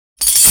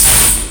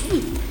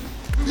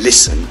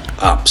Listen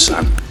up,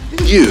 son.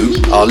 You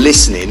are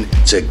listening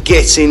to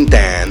Getting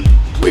Down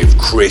with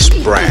Chris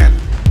Brown,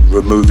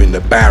 removing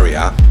the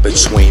barrier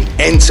between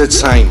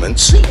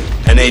entertainment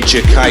and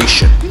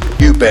education.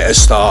 You better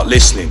start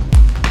listening.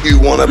 You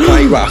want to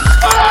play rough?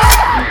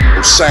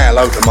 Well, say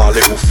hello to my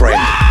little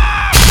friend.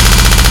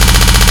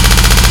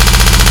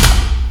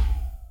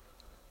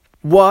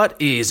 What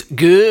is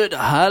good,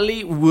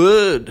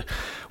 Hollywood?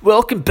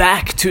 Welcome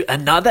back to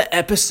another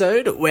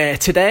episode where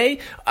today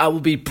I will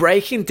be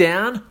breaking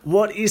down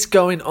what is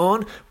going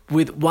on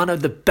with one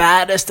of the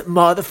baddest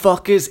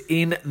motherfuckers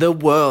in the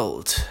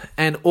world,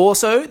 and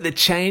also the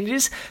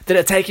changes that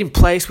are taking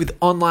place with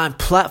online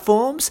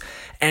platforms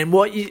and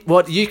what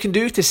you can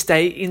do to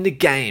stay in the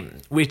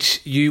game,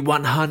 which you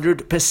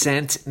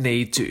 100%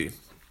 need to.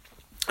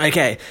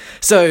 Okay,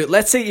 so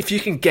let's see if you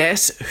can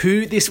guess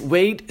who this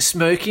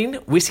weed-smoking,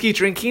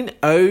 whiskey-drinking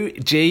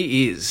OG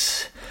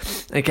is.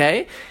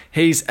 Okay,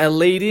 he's a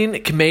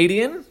leading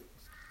comedian.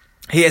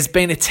 He has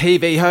been a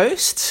TV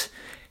host.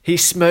 He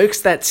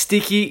smokes that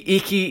sticky,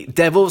 icky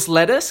devil's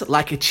lettuce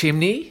like a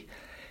chimney.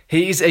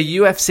 He's a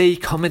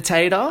UFC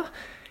commentator.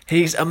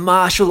 He's a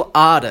martial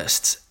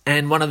artist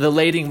and one of the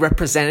leading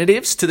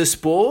representatives to the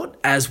sport,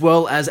 as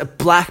well as a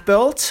black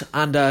belt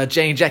under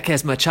Jean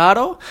Jacques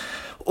Machado.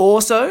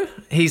 Also,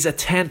 he's a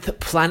 10th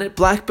Planet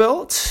black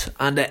belt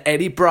under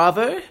Eddie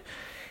Bravo,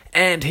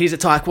 and he's a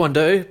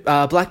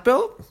Taekwondo black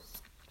belt.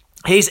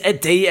 He's a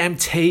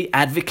DMT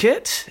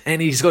advocate,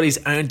 and he's got his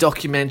own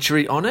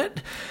documentary on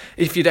it.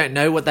 If you don't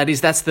know what that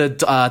is, that's the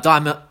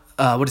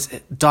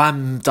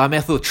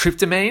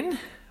dimethyltryptamine.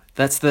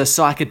 That's the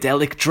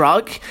psychedelic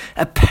drug,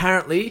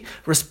 apparently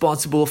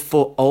responsible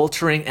for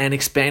altering and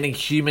expanding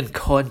human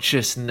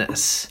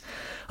consciousness.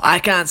 I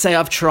can't say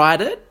I've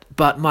tried it,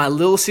 but my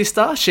little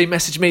sister, she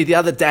messaged me the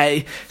other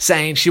day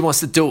saying she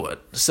wants to do it.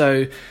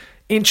 So,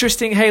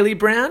 interesting, Haley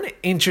Brown,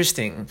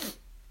 interesting.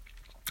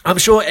 I'm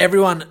sure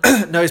everyone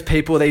knows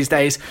people these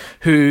days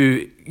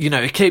who,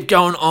 keep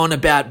going on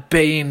about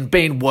being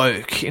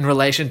woke in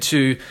relation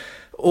to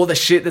all the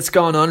shit that's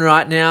going on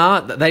right now.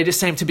 They just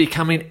seem to be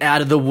coming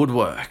out of the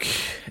woodwork.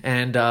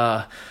 And,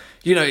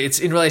 it's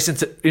in relation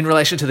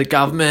to the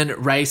government,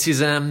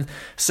 racism,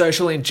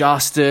 social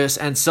injustice,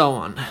 and so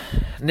on.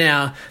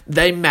 Now,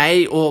 they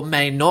may or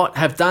may not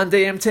have done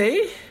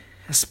DMT,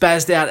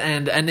 spazzed out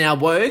and are now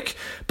woke.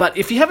 But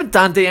if you haven't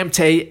done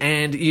DMT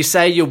and you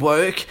say you're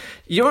woke,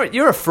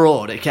 you're a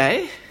fraud,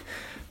 okay?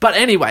 But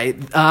anyway,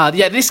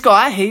 this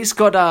guy, he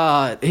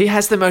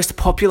has the most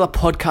popular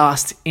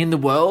podcast in the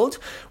world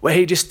where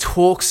he just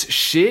talks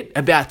shit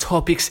about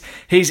topics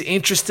he's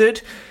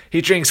interested.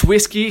 He drinks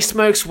whiskey,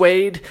 smokes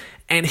weed,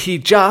 and he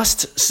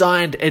just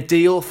signed a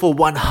deal for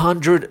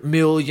 $100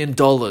 million.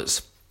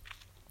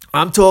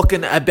 I'm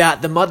talking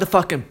about the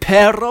motherfucking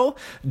perro,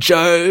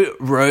 Joe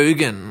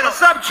Rogan. What's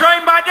up,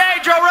 train by day,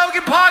 Joe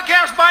Rogan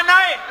podcast by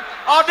night,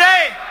 all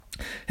day.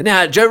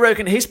 Now, Joe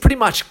Rogan, he's pretty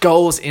much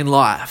goals in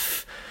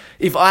life.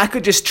 If I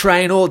could just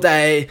train all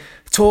day,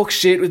 talk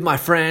shit with my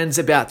friends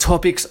about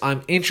topics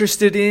I'm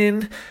interested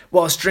in,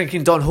 whilst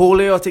drinking Don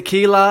Julio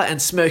tequila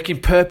and smoking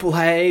Purple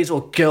Haze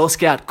or Girl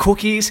Scout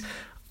cookies,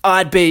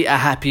 I'd be a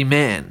happy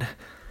man.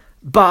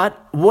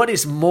 But what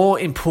is more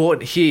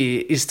important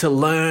here is to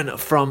learn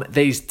from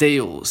these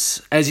deals,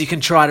 as you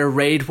can try to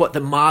read what the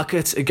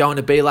markets are going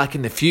to be like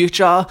in the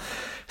future,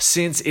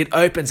 since it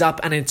opens up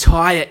an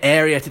entire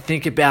area to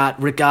think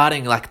about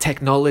regarding like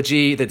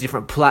technology, the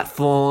different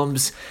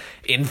platforms,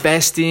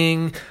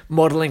 investing,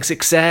 modeling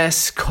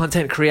success,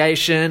 content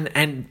creation,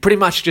 and pretty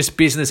much just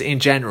business in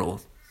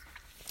general.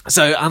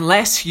 So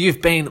unless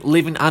you've been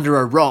living under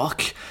a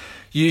rock,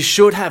 you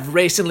should have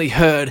recently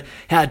heard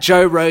how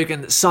Joe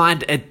Rogan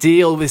signed a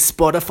deal with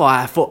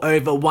Spotify for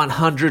over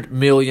 $100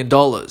 million.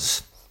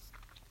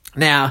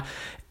 Now,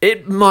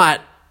 it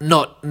might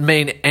not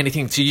mean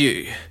anything to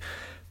you,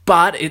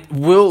 but it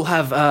will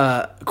have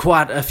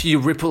quite a few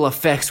ripple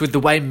effects with the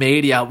way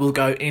media will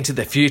go into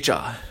the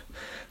future.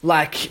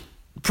 Like,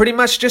 pretty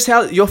much just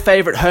how your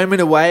favourite Home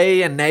and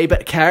Away and Neighbour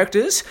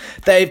characters,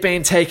 they've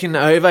been taken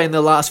over in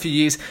the last few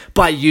years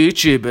by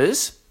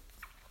YouTubers.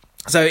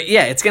 So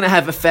yeah, it's going to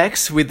have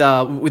effects with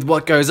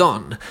what goes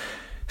on.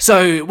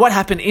 So what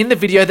happened in the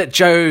video that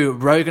Joe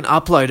Rogan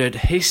uploaded,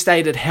 he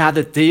stated how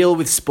the deal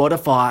with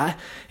Spotify,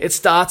 it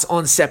starts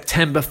on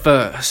September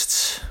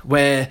 1st,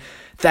 where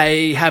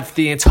they have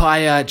the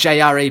entire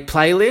JRE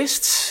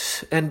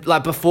playlist. And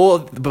like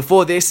before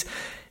this,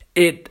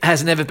 it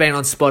has never been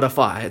on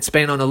Spotify. It's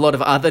been on a lot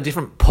of other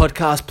different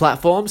podcast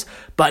platforms,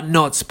 but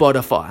not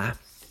Spotify.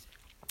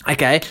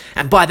 Okay,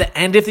 and by the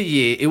end of the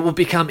year, it will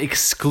become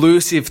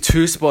exclusive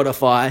to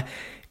Spotify,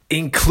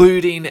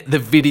 including the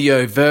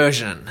video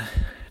version.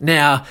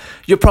 Now,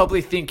 you're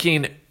probably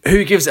thinking,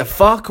 who gives a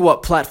fuck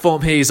what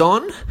platform he's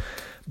on?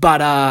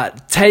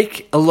 But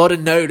take a lot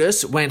of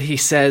notice when he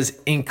says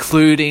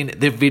including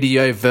the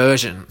video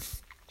version.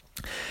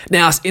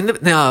 Now,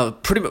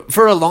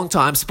 for a long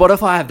time,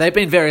 Spotify, they've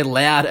been very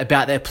loud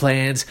about their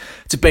plans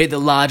to be the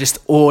largest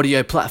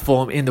audio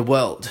platform in the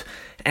world.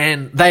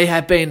 And they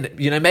have been,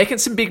 making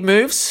some big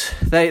moves.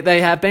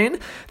 They have been.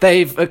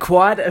 They've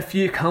acquired a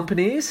few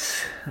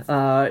companies,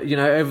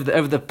 over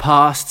the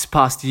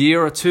past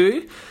year or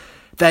two.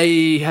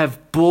 They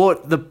have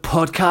bought the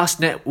podcast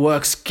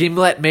networks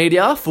Gimlet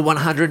Media for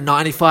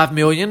 $195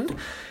 million.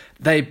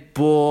 They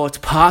bought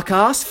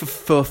Parcast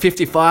for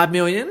 $55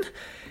 million.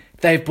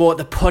 They've bought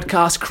the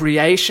podcast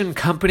creation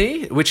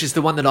company, which is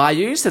the one that I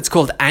use. That's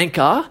called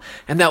Anchor,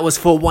 and that was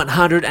for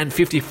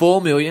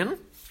 $154 million.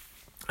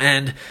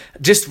 And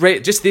just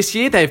this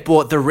year, they've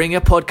bought the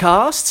Ringer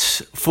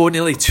podcast for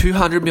nearly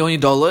 $200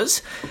 million,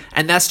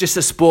 and that's just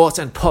a sports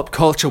and pop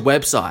culture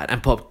website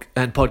and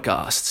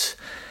podcasts.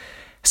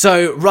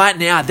 So right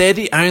now, they're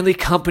the only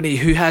company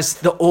who has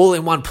the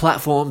all-in-one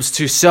platforms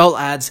to sell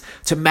ads,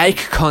 to make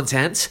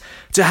content,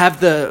 to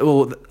have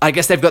I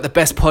guess they've got the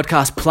best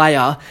podcast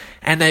player,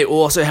 and they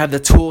also have the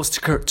tools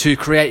to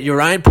create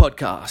your own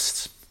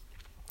podcasts.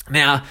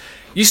 Now,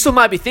 you still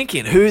might be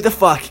thinking, who the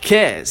fuck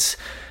cares?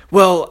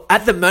 Well,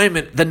 at the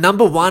moment, the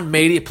number one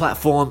media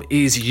platform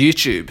is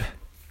YouTube.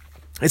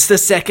 It's the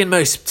second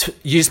most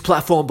used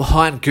platform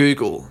behind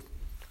Google.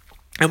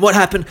 And what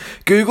happened?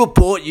 Google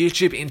bought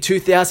YouTube in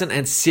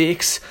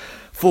 2006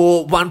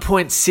 for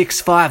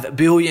 $1.65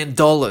 billion.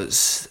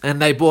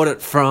 And they bought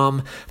it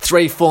from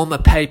 3 former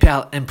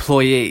PayPal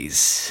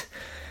employees.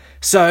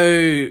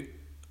 So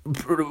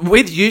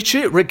with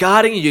YouTube,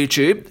 regarding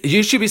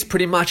YouTube is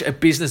pretty much a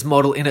business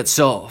model in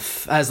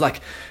itself. As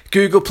like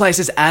Google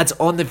places ads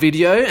on the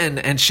video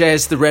and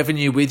shares the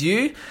revenue with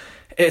you.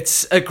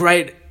 It's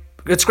great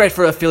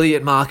for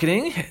affiliate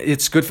marketing.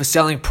 It's good for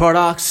selling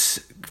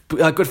products.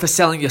 Good for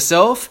selling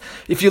yourself.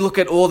 If you look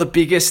at all the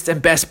biggest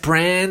and best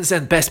brands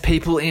and best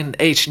people in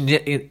each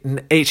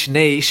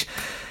niche,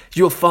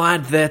 you'll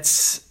find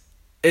that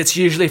it's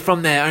usually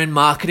from their own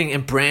marketing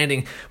and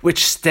branding,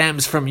 which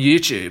stems from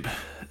YouTube.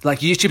 Like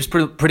YouTube's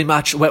pretty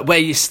much where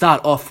you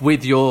start off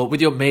with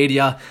your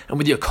media and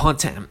with your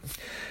content.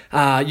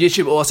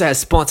 YouTube also has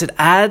sponsored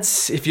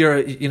ads if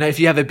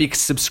you have a big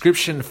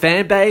subscription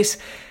fan base,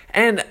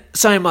 and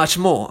so much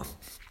more.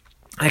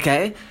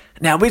 Okay.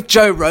 Now, with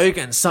Joe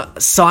Rogan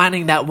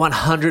signing that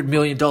 $100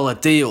 million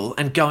deal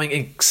and going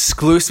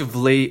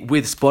exclusively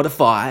with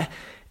Spotify,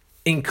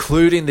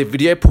 including the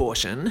video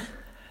portion,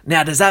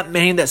 now, does that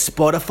mean that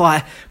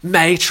Spotify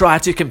may try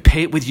to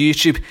compete with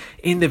YouTube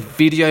in the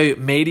video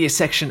media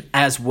section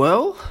as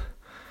well?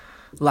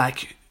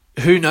 Like,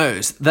 who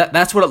knows?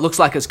 That's what it looks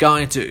like it's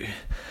going to.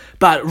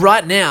 But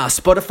right now,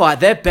 Spotify,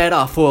 they're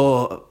better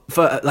for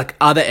like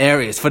other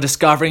areas, for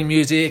discovering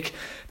music.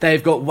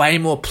 They've got way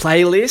more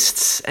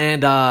playlists,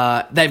 and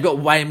they've got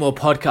way more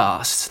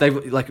podcasts.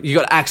 You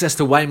got access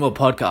to way more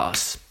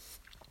podcasts.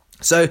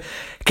 So,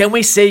 can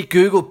we see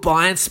Google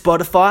buying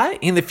Spotify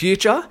in the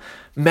future?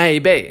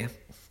 Maybe.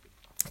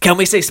 Can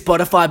we see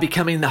Spotify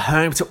becoming the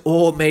home to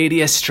all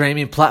media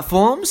streaming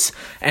platforms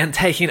and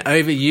taking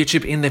over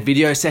YouTube in the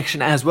video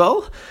section as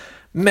well?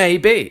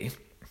 Maybe.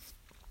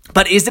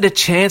 But is it a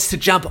chance to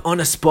jump on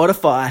a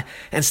Spotify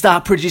and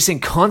start producing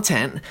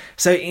content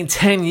so in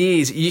 10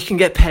 years you can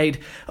get paid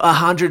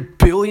 $100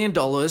 billion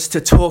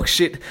to talk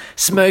shit,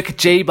 smoke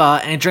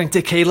G-Bar and drink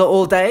tequila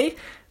all day?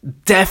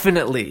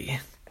 Definitely.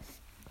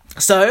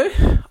 So,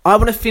 I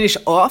want to finish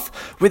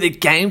off with a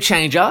game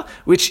changer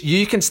which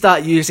you can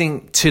start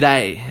using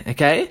today,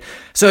 okay?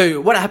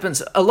 So, what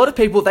happens? A lot of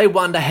people, they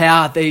wonder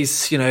how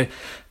these,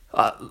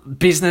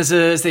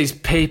 businesses, these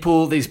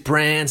people, these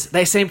brands,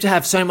 they seem to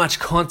have so much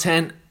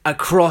content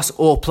across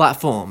all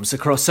platforms,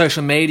 across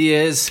social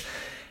medias.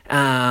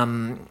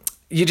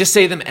 You just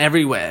see them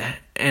everywhere,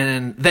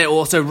 and they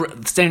also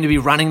seem to be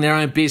running their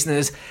own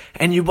business,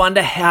 and you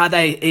wonder how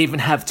they even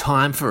have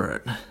time for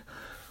it.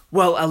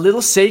 Well, a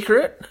little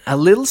secret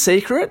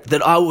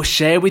that I will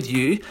share with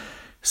you.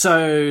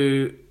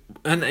 So,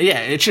 and yeah,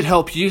 it should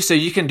help you so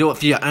you can do it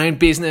for your own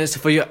business,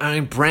 for your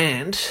own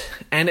brand,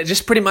 and it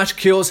just pretty much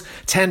kills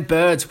 10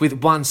 birds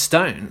with one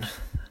stone.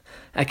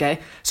 Okay,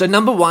 so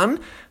number one,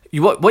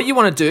 what you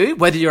want to do,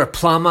 whether you're a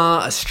plumber,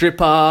 a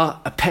stripper,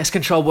 a pest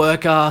control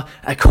worker,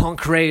 a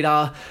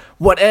concreter,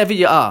 whatever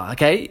you are,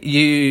 okay,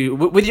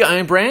 with your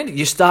own brand,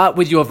 you start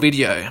with your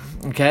video,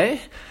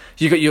 okay?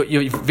 You got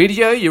your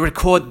video, you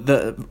record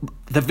the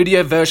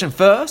video version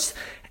first,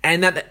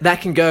 and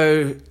that can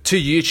go to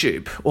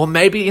YouTube, or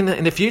maybe in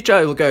the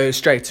future it will go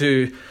straight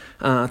to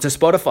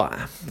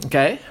Spotify,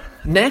 okay?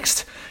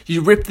 Next,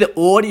 you rip the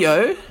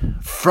audio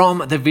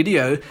from the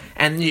video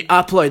and you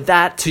upload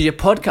that to your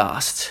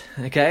podcast,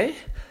 okay?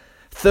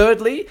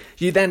 Thirdly,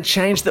 you then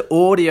change the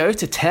audio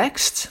to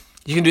text.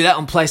 You can do that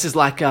on places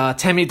like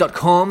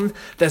Temi.com.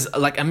 There's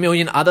like a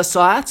million other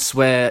sites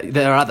where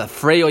they're either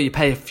free or you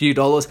pay a few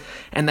dollars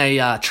and they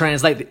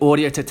translate the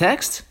audio to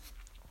text.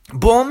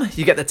 Boom,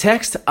 you get the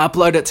text,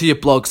 upload it to your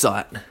blog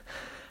site.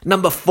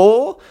 Number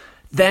 4,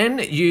 then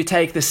you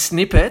take the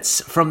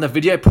snippets from the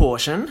video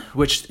portion,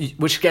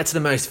 which gets the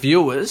most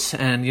viewers,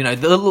 and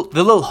the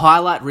little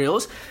highlight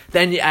reels.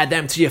 Then you add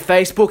them to your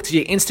Facebook, to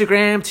your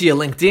Instagram, to your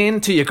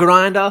LinkedIn, to your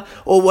Grindr,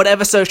 or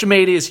whatever social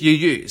medias you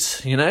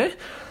use.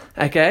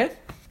 Okay,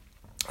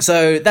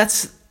 so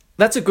that's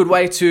that's a good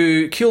way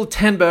to kill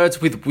 10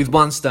 birds with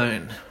one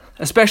stone,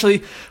 especially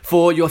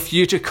for your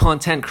future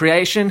content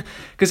creation.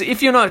 Because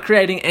if you're not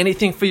creating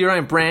anything for your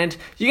own brand,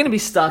 you're going to be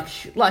stuck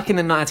like in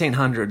the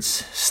 1900s,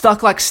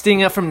 stuck like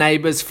Stinger from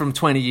Neighbours from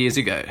 20 years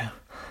ago.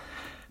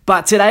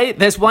 But today,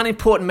 there's one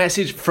important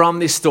message from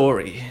this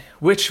story,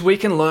 which we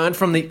can learn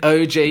from the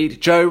OG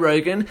Joe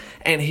Rogan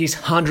and his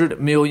 $100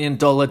 million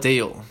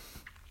deal.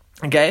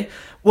 Okay?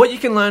 What you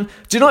can learn: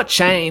 do not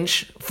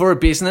change for a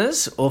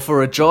business or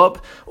for a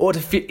job or to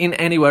fit in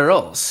anywhere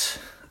else.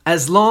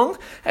 As long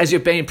as you're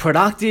being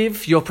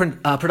productive, you're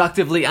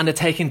productively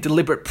undertaking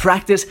deliberate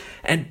practice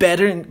and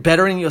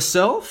bettering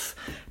yourself,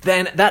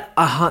 then that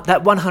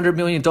 $100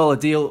 million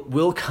deal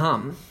will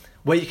come,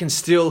 where you can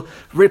still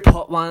rip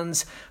hot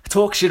ones,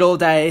 talk shit all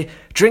day,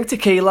 drink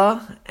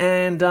tequila,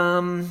 and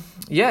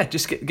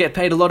just get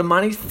paid a lot of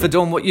money for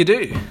doing what you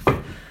do.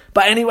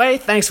 But anyway,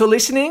 thanks for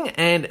listening,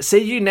 and see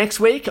you next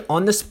week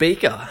on The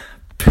Speaker.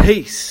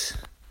 Peace.